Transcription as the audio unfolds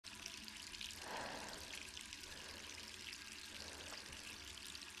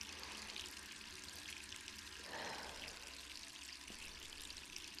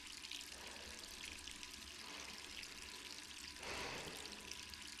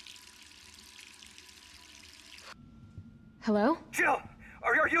Hello? Jill,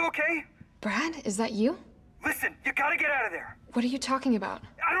 are you okay? Brad, is that you? Listen, you gotta get out of there. What are you talking about?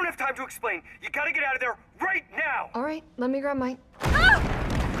 I don't have time to explain. You gotta get out of there right now. All right, let me grab my...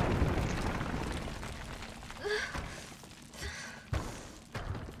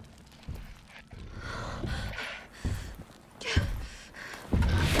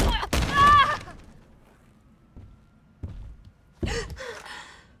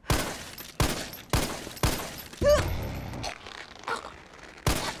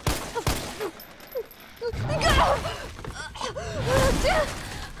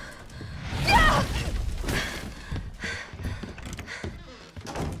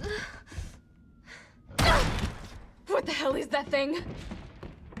 What the hell is that thing?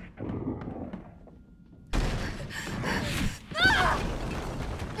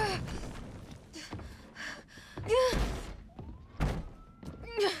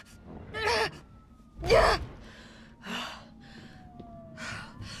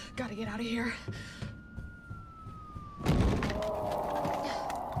 Gotta get out of here.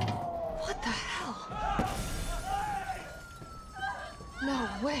 What the hell? No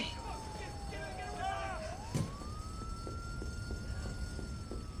way.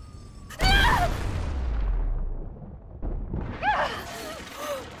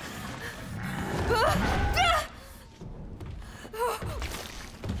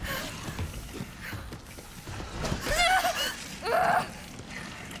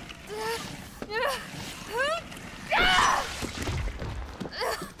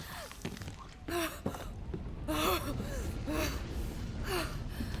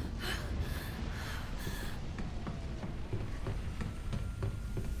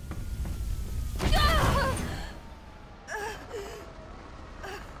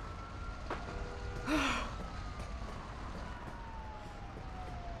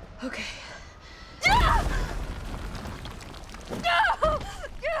 Okay.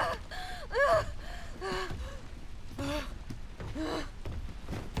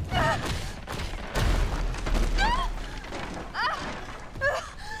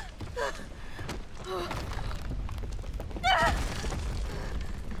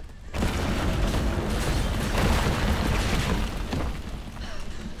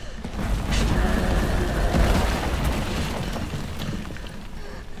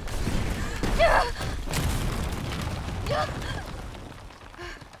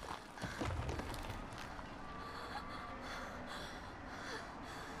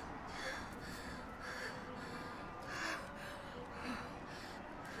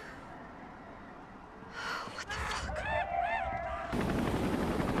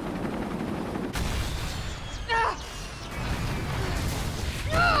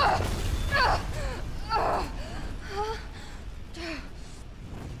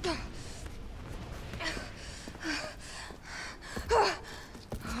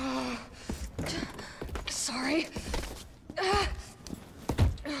 Sorry. Oh,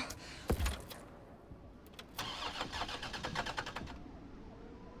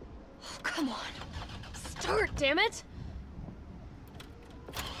 come on. Start, damn it!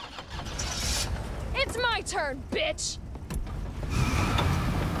 It's my turn, bitch!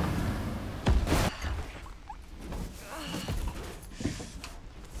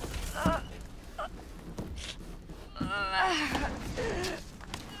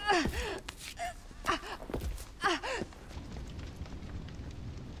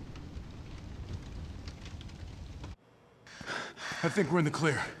 I think we're in the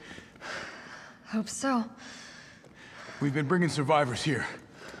clear. Hope so. We've been bringing survivors here.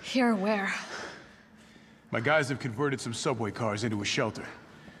 Here where? My guys have converted some subway cars into a shelter.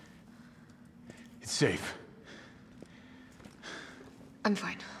 It's safe. I'm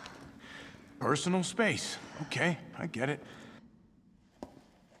fine. Personal space. Okay, I get it.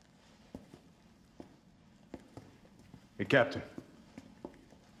 Hey, Captain.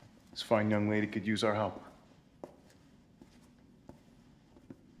 This fine young lady could use our help.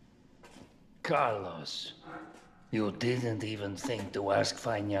 Carlos, you didn't even think to ask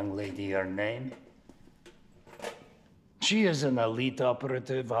fine young lady her name? She is an elite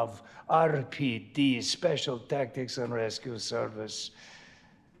operative of RPD, Special Tactics and Rescue Service.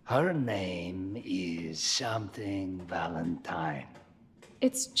 Her name is something Valentine.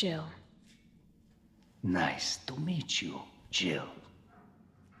 It's Jill. Nice to meet you, Jill.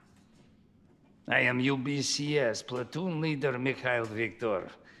 I am UBCS Platoon Leader Mikhail Victor.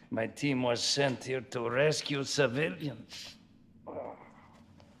 My team was sent here to rescue civilians.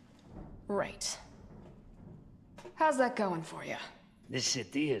 Right. How's that going for you? The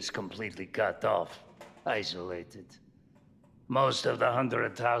city is completely cut off, isolated. Most of the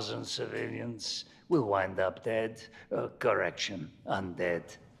 100,000 civilians will wind up dead. Correction, undead.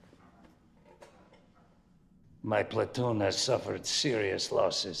 My platoon has suffered serious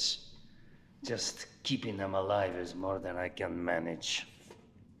losses. Just keeping them alive is more than I can manage.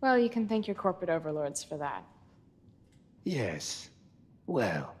 Well, you can thank your corporate overlords for that. Yes.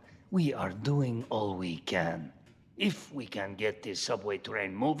 Well, we are doing all we can. If we can get this subway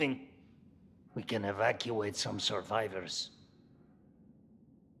train moving, we can evacuate some survivors.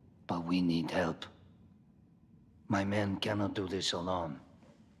 But we need help. My men cannot do this alone.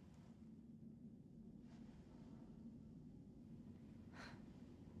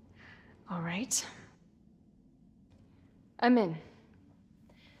 All right. I'm in.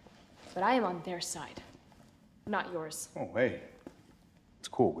 But I am on their side, not yours. Oh, hey. It's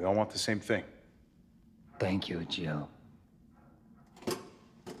cool. We all want the same thing. Thank you, Jill.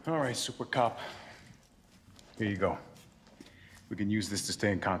 All right, Super Cop. Here you go. We can use this to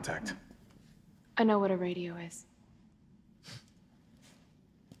stay in contact. I know what a radio is.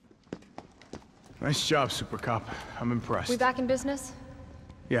 Nice job, Super Cop. I'm impressed. We back in business?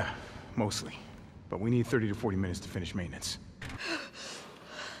 Yeah, mostly. But we need 30 to 40 minutes to finish maintenance.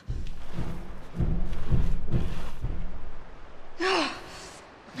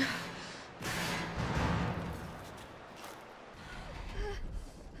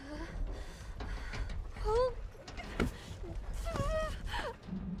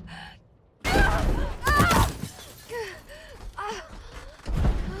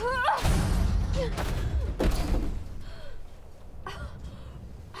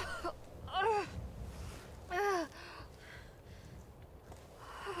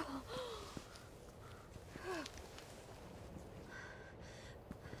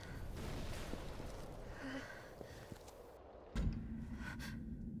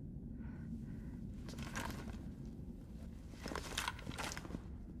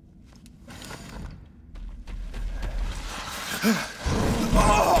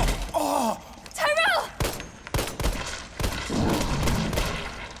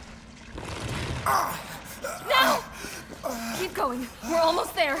 Keep going. We're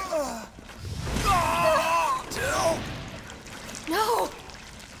almost there. No!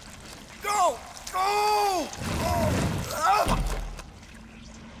 Go! Go!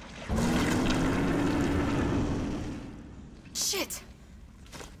 Shit!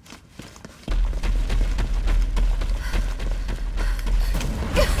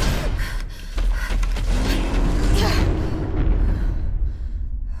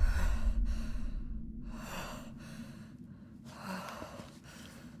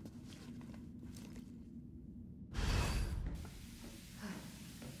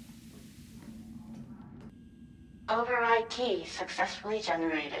 Override key successfully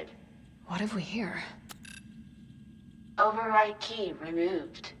generated. What have we here? Override key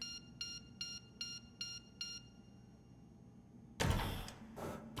removed.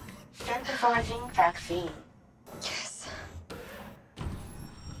 Synthesizing vaccine. Yes.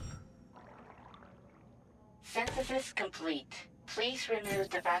 Synthesis complete. Please remove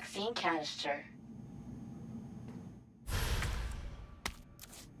the vaccine canister.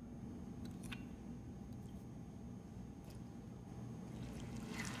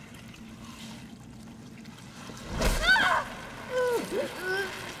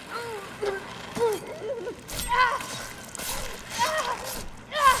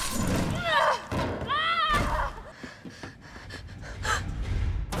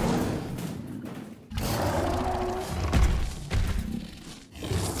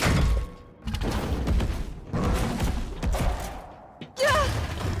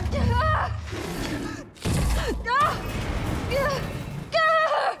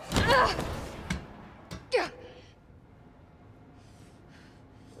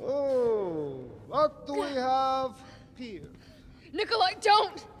 What do we have here? Nikolai,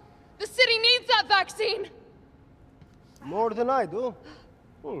 don't! The city needs that vaccine! More than I do.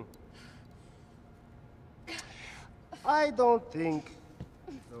 I don't think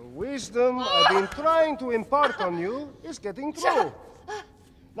the wisdom I've been trying to impart on you is getting through.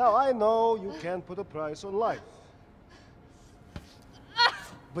 Now, I know you can't put a price on life.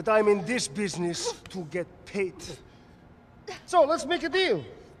 But I'm in this business to get paid. So, let's make a deal.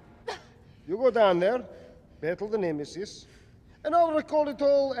 You go down there, battle the Nemesis, and I'll record it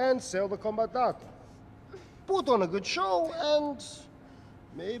all and sell the combat data. Put on a good show, and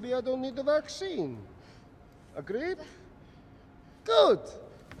maybe I don't need the vaccine. Agreed? Good.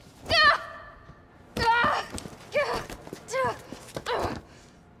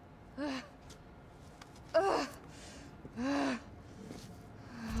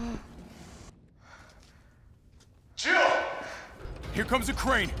 Jill! Here comes a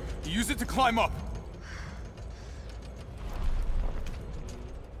crane. Use it to climb up.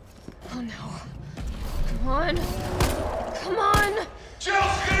 Oh no. Come on. Come on! Jill,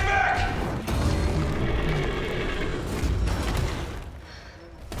 get back!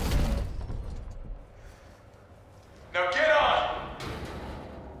 Now get on!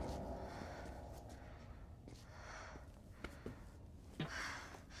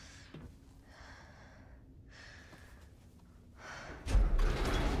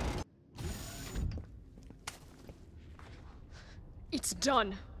 It's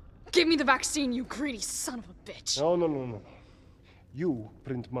done. Give me the vaccine, you greedy son of a bitch. No. You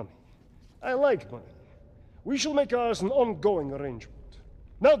print money. I like money. We shall make ours an ongoing arrangement.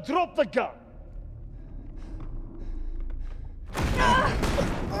 Now drop the gun!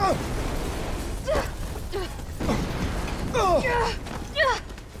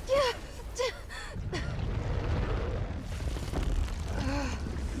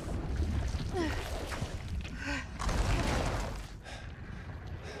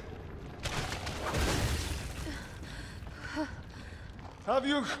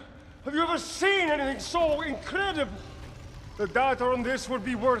 Have you ever seen anything so incredible? The data on this would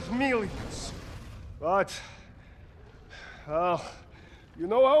be worth millions. But, well, you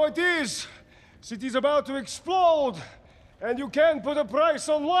know how it is. City's about to explode, and you can't put a price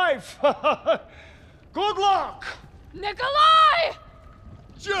on life. Good luck! Nikolai!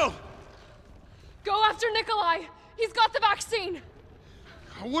 Jill! Go after Nikolai! He's got the vaccine!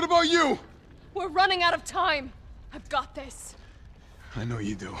 What about you? We're running out of time. I've got this. I know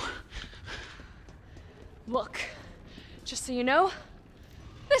you do. Look, just so you know,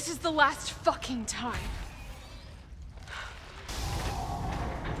 this is the last fucking time.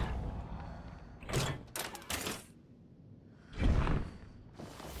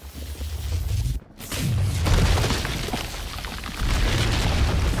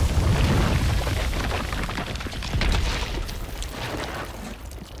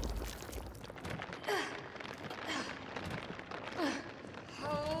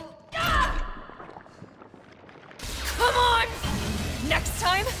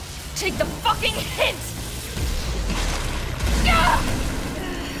 Take the fucking hint!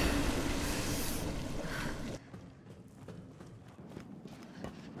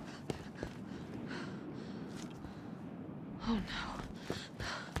 Oh no.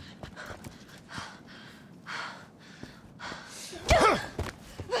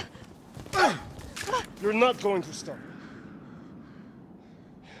 You're not going to stop.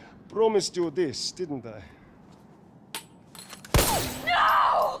 Promised you this, didn't I?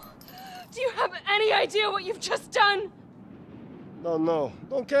 No! Do you have any idea what you've just done? No.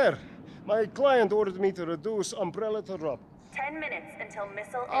 Don't care. My client ordered me to reduce umbrella to rubber. 10 minutes until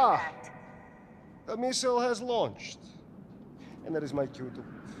missile impact. The missile has launched. And that is my cue to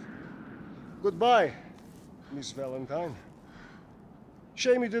leave. Goodbye, Miss Valentine.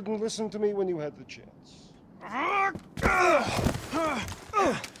 Shame you didn't listen to me when you had the chance.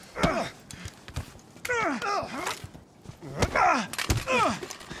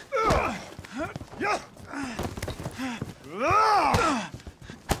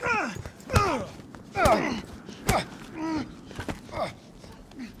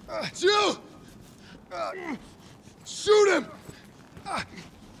 Jill! Shoot him!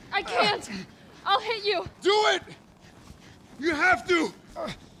 I can't! I'll hit you! Do it! You have to!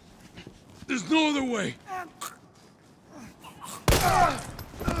 There's no other way.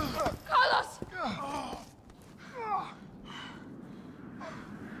 Carlos!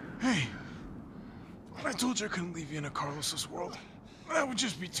 Hey, I told you I couldn't leave you in a Carlos's world. That would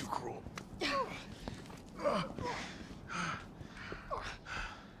just be too cruel.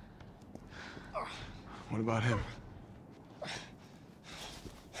 What about him?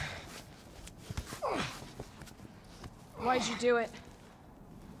 Why'd you do it?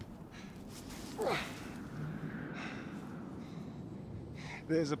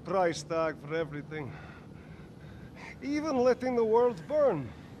 There's a price tag for everything. Even letting the world burn.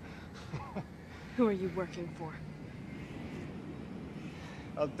 Who are you working for?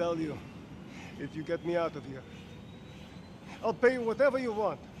 I'll tell you, if you get me out of here. I'll pay you whatever you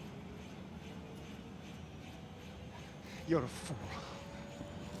want. You're a fool.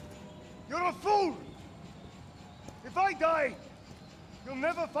 You're a fool! If I die, you'll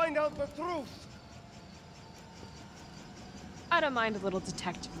never find out the truth. I don't mind a little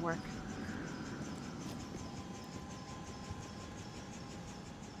detective work.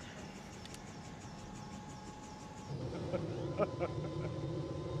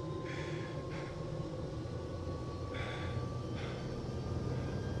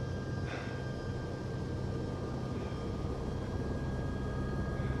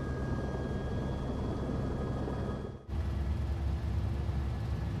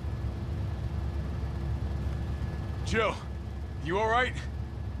 Jill, you all right?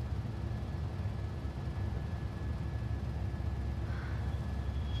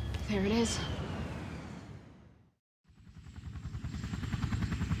 There it is.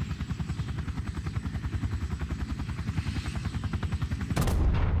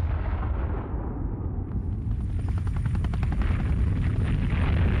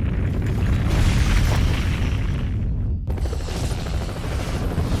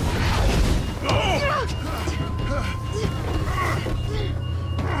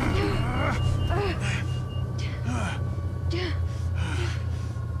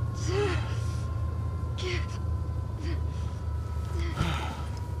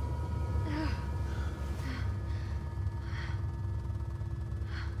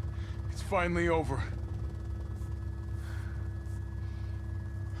 Finally over.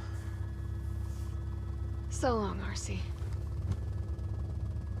 So long, RC.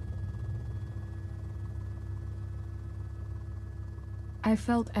 I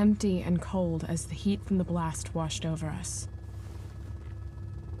felt empty and cold as the heat from the blast washed over us.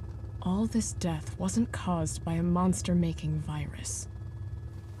 All this death wasn't caused by a monster-making virus.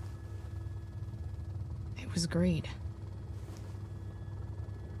 It was greed.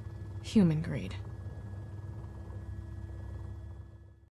 Human greed.